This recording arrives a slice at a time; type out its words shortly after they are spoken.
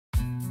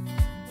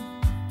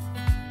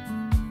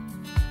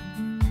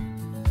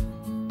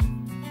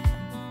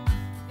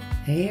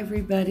Hey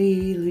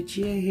everybody,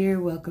 Lucia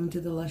here. Welcome to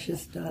the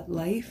Luscious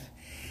Life.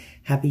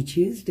 Happy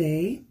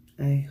Tuesday.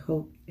 I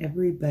hope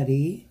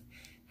everybody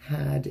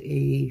had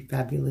a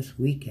fabulous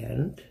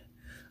weekend.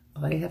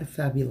 I had a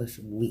fabulous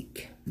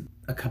week.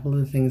 A couple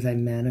of things I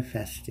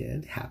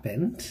manifested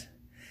happened,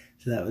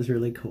 so that was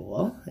really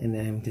cool. And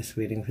I'm just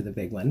waiting for the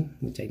big one,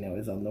 which I know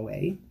is on the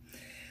way.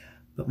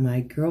 But my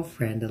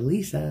girlfriend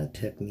Elisa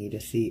took me to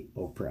see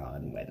Oprah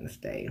on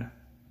Wednesday,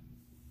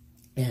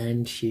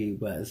 and she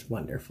was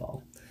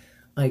wonderful.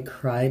 I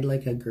cried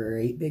like a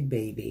great big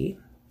baby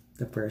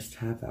the first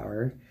half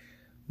hour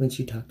when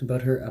she talked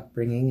about her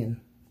upbringing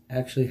and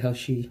actually how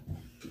she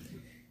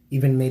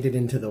even made it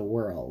into the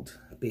world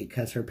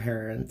because her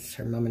parents,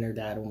 her mom and her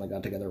dad, only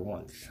got together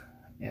once,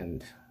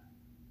 and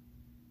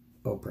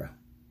Oprah.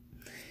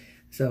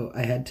 So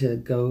I had to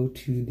go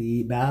to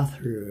the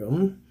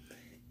bathroom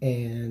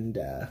and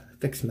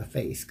fix my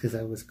face because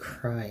I was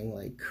crying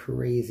like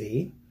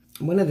crazy.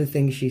 One of the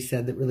things she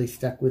said that really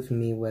stuck with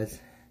me was,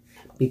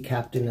 be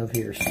captain of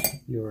your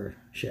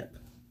ship.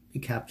 Be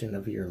captain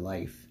of your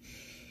life.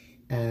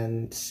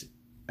 And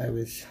I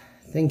was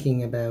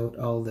thinking about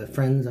all the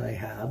friends I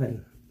have,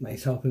 and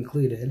myself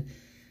included,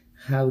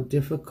 how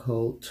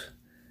difficult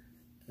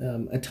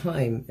a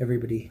time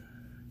everybody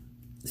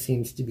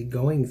seems to be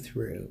going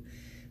through.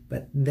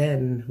 But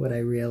then what I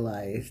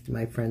realized,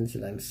 my friends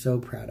that I'm so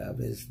proud of,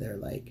 is they're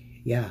like,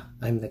 yeah,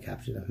 I'm the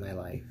captain of my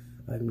life.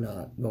 I'm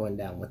not going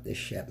down with this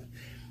ship,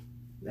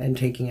 and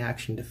taking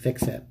action to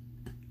fix it.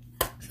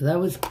 So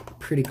that was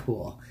pretty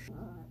cool.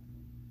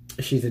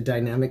 She's a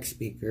dynamic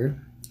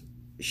speaker.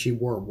 She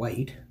wore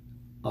white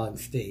on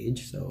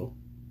stage, so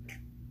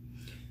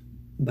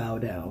bow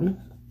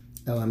down.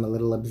 Oh, I'm a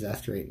little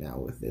obsessed right now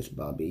with this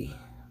Bobbi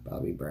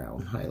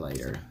Brown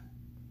highlighter.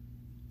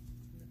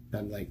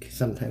 I'm like,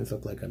 sometimes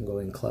look like I'm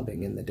going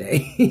clubbing in the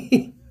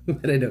day,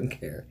 but I don't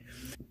care.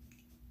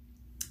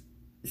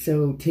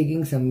 So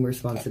taking some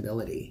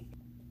responsibility.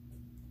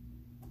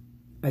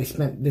 I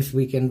spent this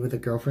weekend with a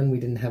girlfriend. We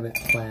didn't have it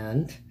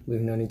planned. We've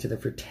known each other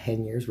for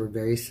 10 years. We're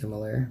very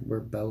similar. We're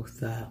both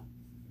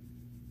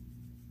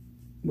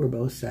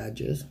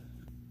Sages.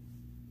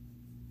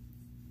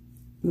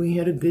 We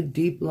had a good,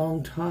 deep,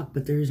 long talk,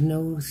 but there's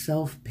no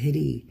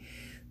self-pity.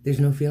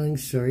 There's no feeling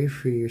sorry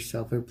for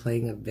yourself or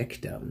playing a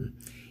victim.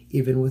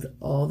 Even with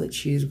all that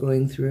she's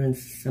going through and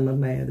some of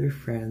my other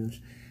friends,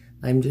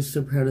 I'm just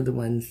so proud of the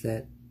ones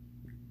that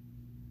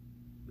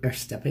are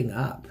stepping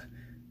up.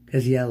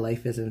 Because, yeah,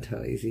 life isn't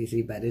always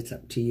easy, but it's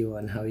up to you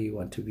on how you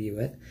want to view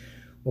it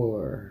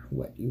or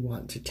what you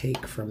want to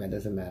take from it,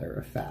 as a matter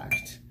of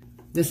fact.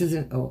 This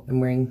isn't... Oh,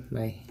 I'm wearing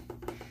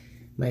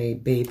my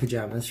bay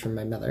pajamas from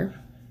my mother,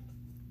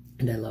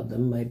 and I love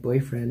them. My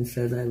boyfriend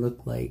says I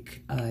look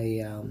like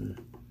I am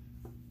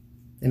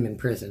in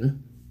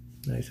prison.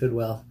 And I said,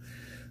 well,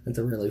 that's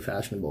a really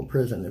fashionable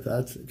prison if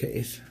that's the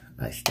case.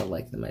 I still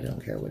like them. I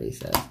don't care what he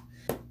says.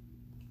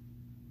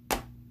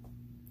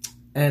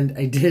 And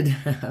I did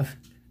have...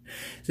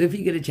 So if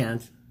you get a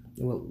chance,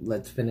 well,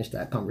 let's finish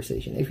that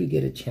conversation. If you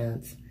get a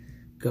chance,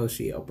 go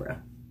see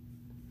Oprah.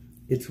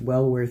 It's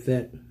well worth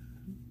it.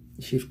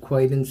 She's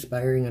quite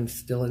inspiring. I'm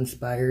still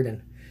inspired,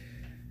 and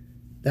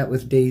that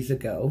was days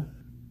ago.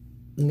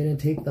 I'm going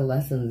to take the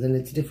lessons, and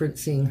it's different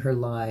seeing her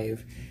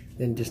live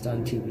than just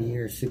on TV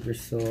or Super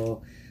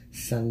Soul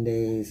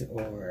Sundays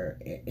or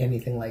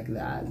anything like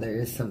that. There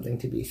is something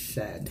to be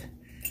said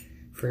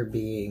for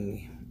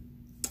being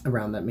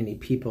around that many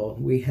people.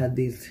 We had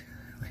these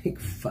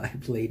like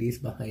 5 ladies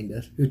behind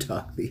us who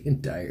talked the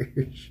entire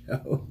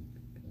show.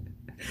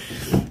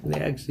 They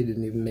actually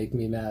didn't even make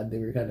me mad. They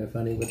were kind of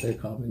funny with their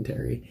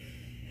commentary.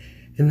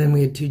 And then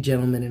we had 2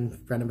 gentlemen in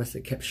front of us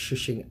that kept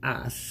shushing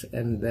us.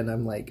 And then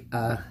I'm like,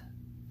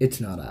 it's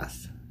not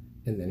us.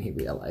 And then he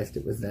realized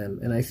it was them.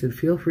 And I said,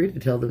 feel free to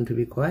tell them to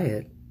be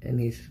quiet.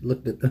 And he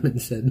looked at them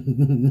and said,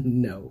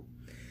 no.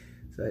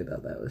 So I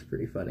thought that was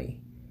pretty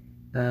funny.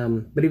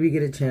 But if you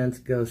get a chance,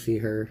 go see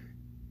her.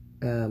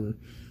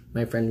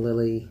 My friend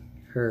Lily,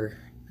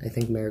 I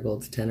think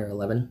Marigold's 10 or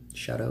 11.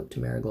 Shout out to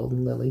Marigold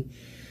and Lily.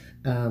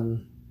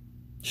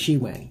 She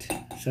went.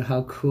 So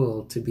how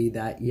cool to be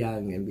that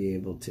young and be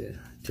able to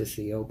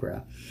see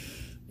Oprah.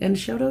 And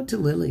shout out to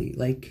Lily.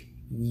 Like,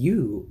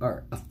 you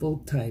are a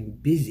full-time,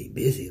 busy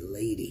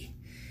lady.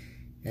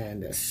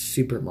 And a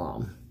super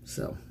mom.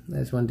 So I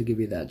just wanted to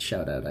give you that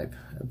shout out. I've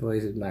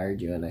always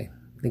admired you, and I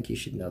think you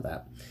should know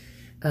that.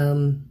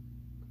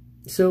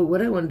 So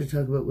what I wanted to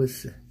talk about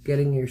was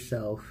getting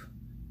yourself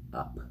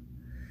up.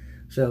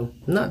 So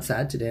I'm not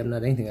sad today. I'm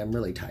not anything. I'm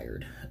really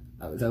tired.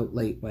 I was out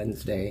late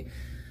Wednesday.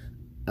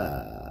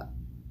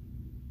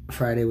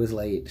 Friday was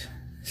late.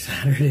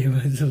 Saturday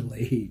was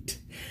late.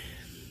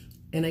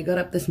 And I got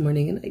up this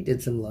morning and I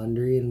did some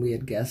laundry, and we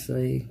had guests, so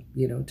I,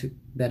 took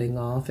bedding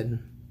off,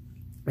 and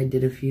I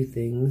did a few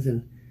things,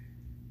 and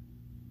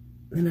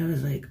then I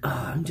was like,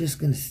 I'm just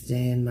gonna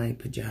stay in my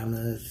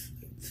pajamas.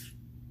 It's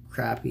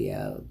crappy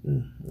out.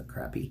 Not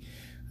crappy.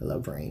 I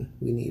love rain.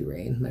 We need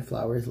rain. My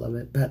flowers love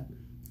it. But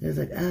I was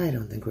like, I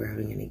don't think we're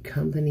having any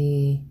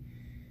company.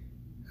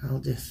 I'll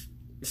just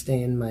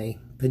stay in my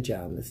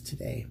pajamas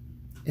today.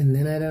 And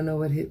then I don't know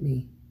what hit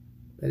me,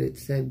 but it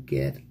said,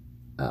 get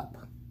up.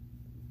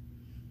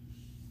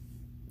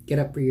 Get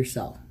up for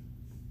yourself.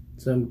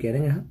 So I'm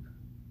getting up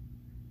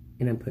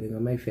and I'm putting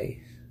on my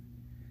face.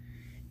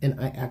 And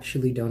I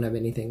actually don't have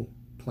anything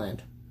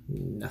planned.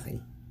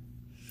 Nothing.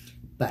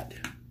 But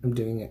I'm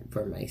doing it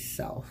for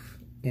myself.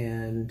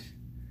 And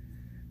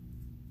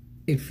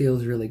it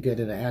feels really good.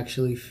 And I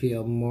actually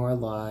feel more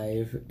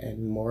alive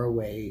and more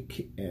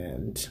awake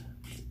and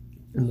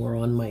more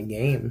on my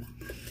game.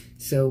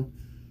 So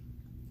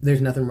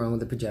there's nothing wrong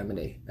with the pajama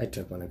day. I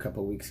took one a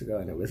couple weeks ago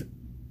and it was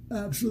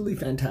absolutely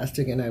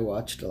fantastic. And I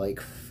watched like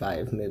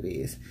 5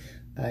 movies.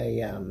 I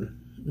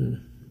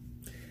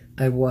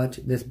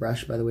watched this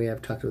brush, by the way,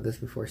 I've talked about this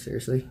before,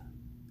 seriously.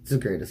 It's the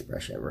greatest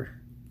brush ever.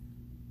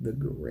 The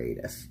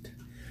greatest.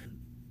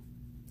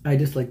 I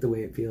just like the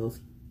way it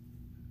feels.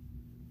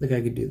 Like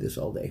I could do this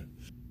all day.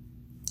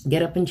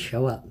 Get up and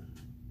show up.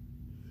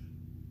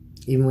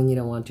 Even when you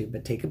don't want to,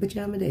 but take a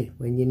pajama day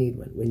when you need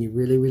one, when you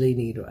really, really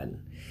need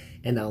one.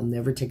 And I'll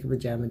never take a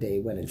pajama day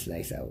when it's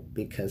nice out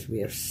because we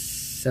have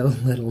so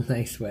little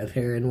nice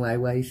weather in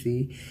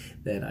YYC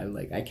that I'm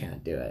like, I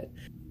can't do it.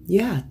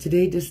 Yeah,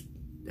 today just,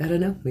 I don't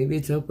know, maybe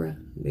it's Oprah,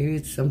 maybe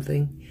it's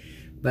something,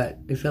 but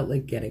it felt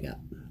like getting up.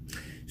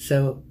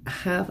 So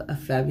have a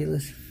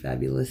fabulous,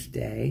 fabulous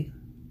day.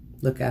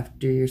 Look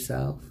after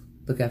yourself.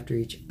 Look after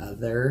each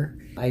other.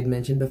 I'd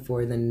mentioned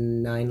before the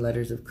 9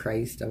 letters of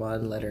Christ. I'm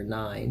on letter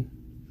 9.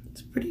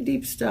 It's pretty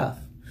deep stuff.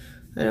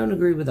 I don't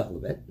agree with all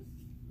of it,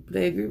 but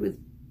I agree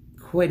with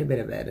quite a bit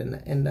of it.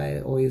 And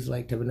I always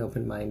like to have an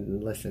open mind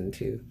and listen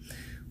to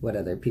what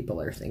other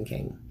people are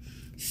thinking.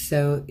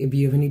 So if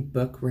you have any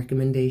book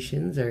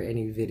recommendations or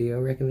any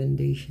video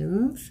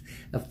recommendations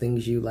of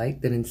things you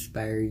like that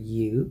inspire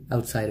you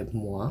outside of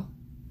moi,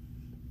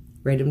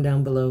 write them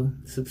down below.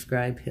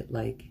 Subscribe, hit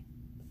like.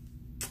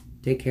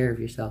 Take care of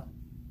yourself.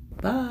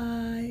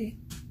 Bye.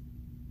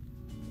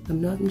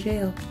 I'm not in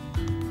jail.